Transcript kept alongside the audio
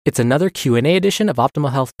It's another Q&A edition of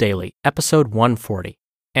Optimal Health Daily, episode 140.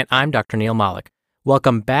 And I'm Dr. Neil Malik.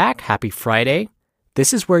 Welcome back. Happy Friday.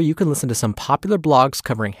 This is where you can listen to some popular blogs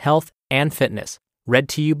covering health and fitness, read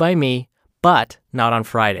to you by me, but not on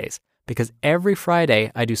Fridays, because every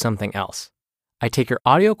Friday I do something else. I take your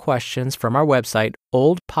audio questions from our website,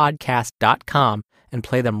 oldpodcast.com, and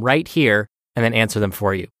play them right here and then answer them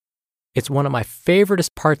for you. It's one of my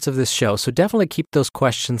favoriteest parts of this show, so definitely keep those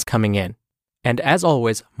questions coming in. And as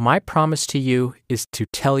always, my promise to you is to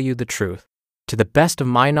tell you the truth. To the best of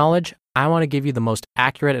my knowledge, I want to give you the most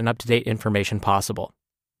accurate and up-to-date information possible.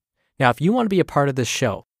 Now, if you want to be a part of this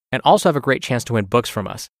show and also have a great chance to win books from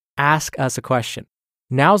us, ask us a question.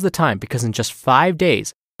 Now's the time, because in just 5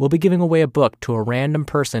 days, we'll be giving away a book to a random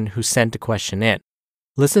person who sent a question in.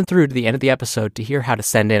 Listen through to the end of the episode to hear how to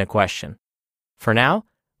send in a question. For now,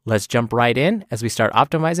 let's jump right in as we start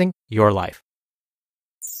optimizing your life.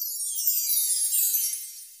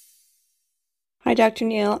 Hi, Dr.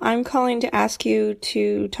 Neil. I'm calling to ask you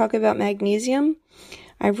to talk about magnesium.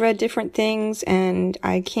 I've read different things and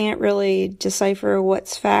I can't really decipher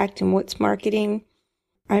what's fact and what's marketing.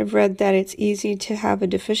 I've read that it's easy to have a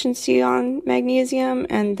deficiency on magnesium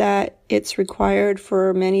and that it's required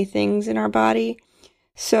for many things in our body.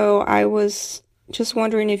 So I was just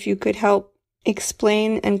wondering if you could help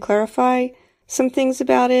explain and clarify some things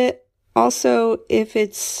about it. Also, if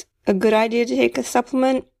it's a good idea to take a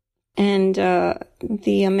supplement and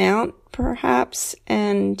the amount, perhaps,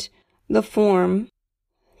 and the form.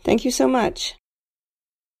 Thank you so much.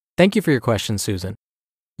 Thank you for your question, Susan.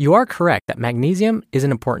 You are correct that magnesium is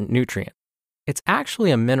an important nutrient. It's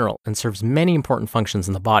actually a mineral and serves many important functions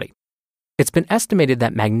in the body. It's been estimated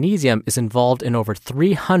that magnesium is involved in over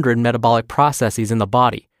 300 metabolic processes in the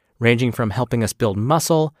body, ranging from helping us build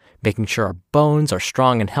muscle, making sure our bones are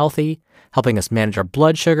strong and healthy, helping us manage our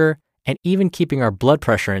blood sugar, and even keeping our blood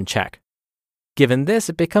pressure in check. Given this,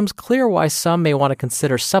 it becomes clear why some may want to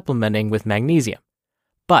consider supplementing with magnesium.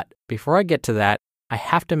 But before I get to that, I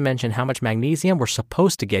have to mention how much magnesium we're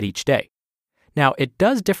supposed to get each day. Now, it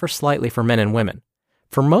does differ slightly for men and women.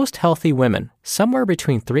 For most healthy women, somewhere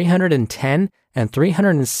between 310 and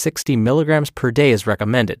 360 milligrams per day is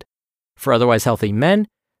recommended. For otherwise healthy men,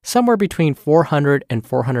 somewhere between 400 and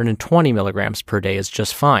 420 milligrams per day is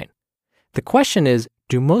just fine. The question is,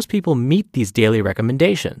 do most people meet these daily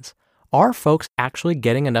recommendations? Are folks actually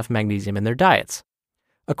getting enough magnesium in their diets?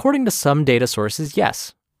 According to some data sources,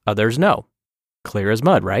 yes. Others, no. Clear as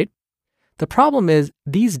mud, right? The problem is,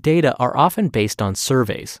 these data are often based on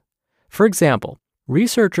surveys. For example,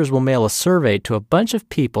 researchers will mail a survey to a bunch of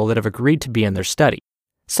people that have agreed to be in their study.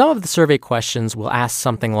 Some of the survey questions will ask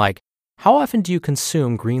something like, how often do you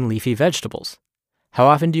consume green leafy vegetables? How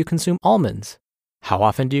often do you consume almonds? How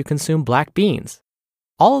often do you consume black beans?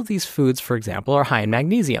 All of these foods, for example, are high in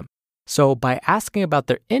magnesium. So by asking about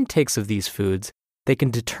their intakes of these foods, they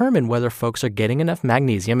can determine whether folks are getting enough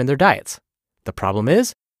magnesium in their diets. The problem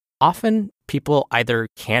is, often people either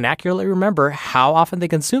can't accurately remember how often they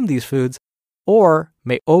consume these foods or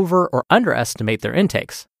may over or underestimate their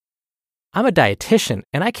intakes. I'm a dietitian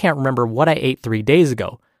and I can't remember what I ate 3 days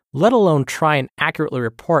ago, let alone try and accurately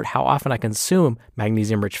report how often I consume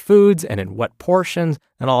magnesium-rich foods and in what portions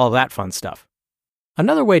and all of that fun stuff.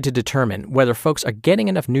 Another way to determine whether folks are getting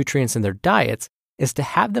enough nutrients in their diets is to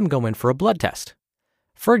have them go in for a blood test.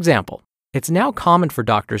 For example, it's now common for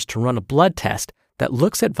doctors to run a blood test that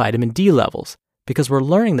looks at vitamin D levels because we're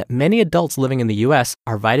learning that many adults living in the US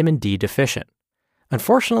are vitamin D deficient.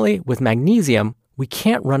 Unfortunately, with magnesium, we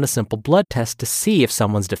can't run a simple blood test to see if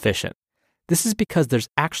someone's deficient. This is because there's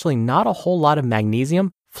actually not a whole lot of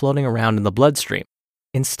magnesium floating around in the bloodstream.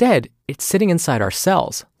 Instead, it's sitting inside our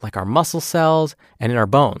cells, like our muscle cells and in our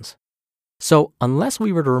bones. So unless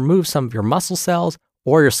we were to remove some of your muscle cells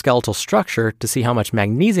or your skeletal structure to see how much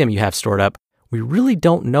magnesium you have stored up, we really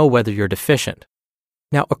don't know whether you're deficient.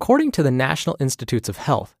 Now, according to the National Institutes of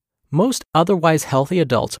Health, most otherwise healthy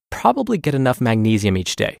adults probably get enough magnesium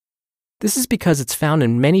each day. This is because it's found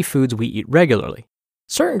in many foods we eat regularly.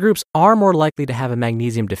 Certain groups are more likely to have a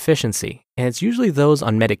magnesium deficiency, and it's usually those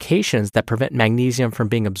on medications that prevent magnesium from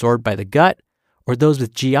being absorbed by the gut, or those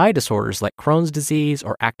with GI disorders like Crohn's disease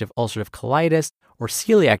or active ulcerative colitis or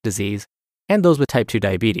celiac disease, and those with type 2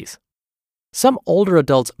 diabetes. Some older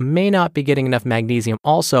adults may not be getting enough magnesium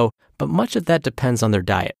also, but much of that depends on their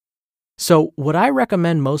diet. So would I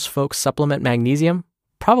recommend most folks supplement magnesium?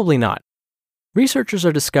 Probably not. Researchers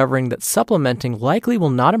are discovering that supplementing likely will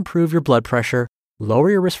not improve your blood pressure,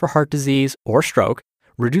 lower your risk for heart disease or stroke,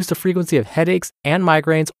 reduce the frequency of headaches and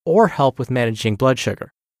migraines, or help with managing blood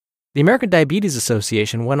sugar. The American Diabetes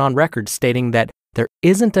Association went on record stating that there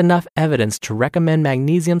isn't enough evidence to recommend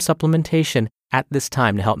magnesium supplementation at this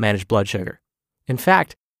time to help manage blood sugar. In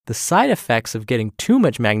fact, the side effects of getting too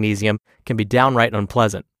much magnesium can be downright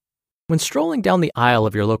unpleasant. When strolling down the aisle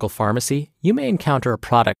of your local pharmacy, you may encounter a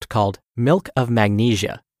product called Milk of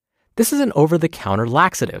Magnesia. This is an over-the-counter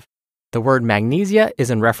laxative. The word magnesia is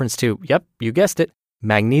in reference to, yep, you guessed it,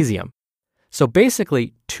 magnesium. So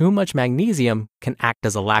basically, too much magnesium can act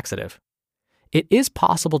as a laxative. It is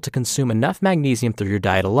possible to consume enough magnesium through your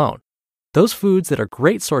diet alone. Those foods that are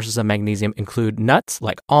great sources of magnesium include nuts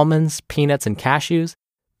like almonds, peanuts, and cashews,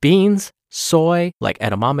 beans, soy like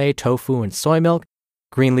edamame, tofu, and soy milk,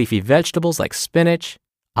 green leafy vegetables like spinach,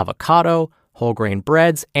 avocado, whole grain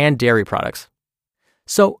breads, and dairy products.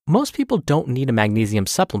 So most people don't need a magnesium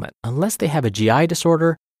supplement unless they have a GI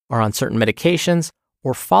disorder, are on certain medications,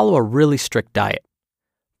 or follow a really strict diet.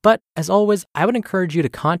 But as always, I would encourage you to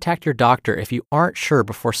contact your doctor if you aren't sure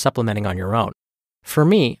before supplementing on your own. For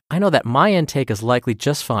me, I know that my intake is likely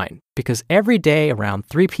just fine because every day around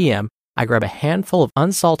 3 p.m., I grab a handful of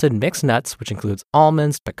unsalted mixed nuts, which includes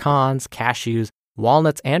almonds, pecans, cashews,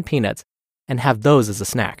 walnuts, and peanuts, and have those as a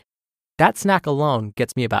snack. That snack alone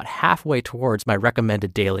gets me about halfway towards my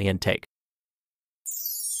recommended daily intake.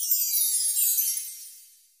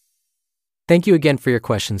 Thank you again for your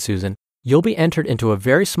question, Susan. You'll be entered into a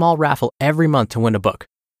very small raffle every month to win a book.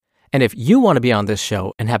 And if you want to be on this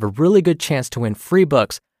show and have a really good chance to win free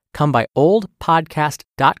books, come by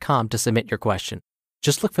oldpodcast.com to submit your question.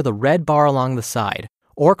 Just look for the red bar along the side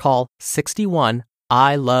or call 61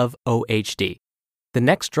 I love OHD. The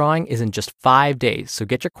next drawing is in just 5 days, so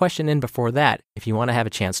get your question in before that if you want to have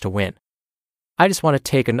a chance to win. I just want to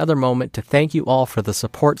take another moment to thank you all for the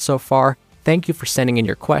support so far. Thank you for sending in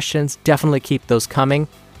your questions. Definitely keep those coming,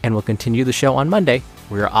 and we'll continue the show on Monday,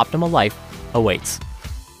 where your optimal life awaits.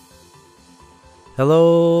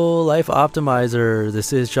 Hello, Life Optimizer.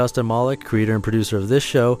 This is Justin Malik, creator and producer of this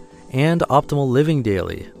show and Optimal Living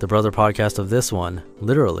Daily, the brother podcast of this one.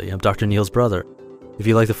 Literally, I'm Dr. Neil's brother. If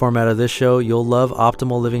you like the format of this show, you'll love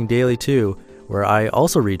Optimal Living Daily too, where I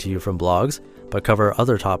also read to you from blogs, but cover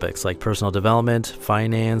other topics like personal development,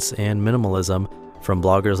 finance, and minimalism from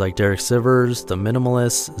bloggers like Derek Sivers, The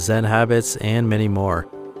Minimalists, Zen Habits, and many more.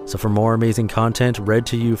 So for more amazing content read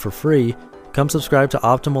to you for free, come subscribe to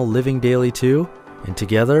Optimal Living Daily too, and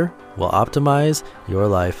together we'll optimize your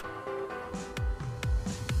life.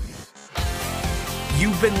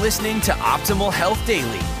 You've been listening to Optimal Health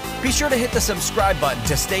Daily. Be sure to hit the subscribe button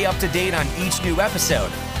to stay up to date on each new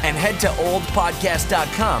episode, and head to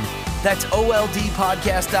oldpodcast.com. That's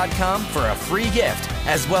oldpodcast.com for a free gift,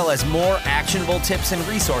 as well as more actionable tips and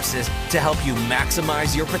resources to help you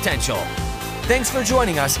maximize your potential. Thanks for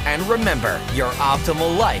joining us, and remember, your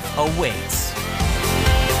optimal life awaits.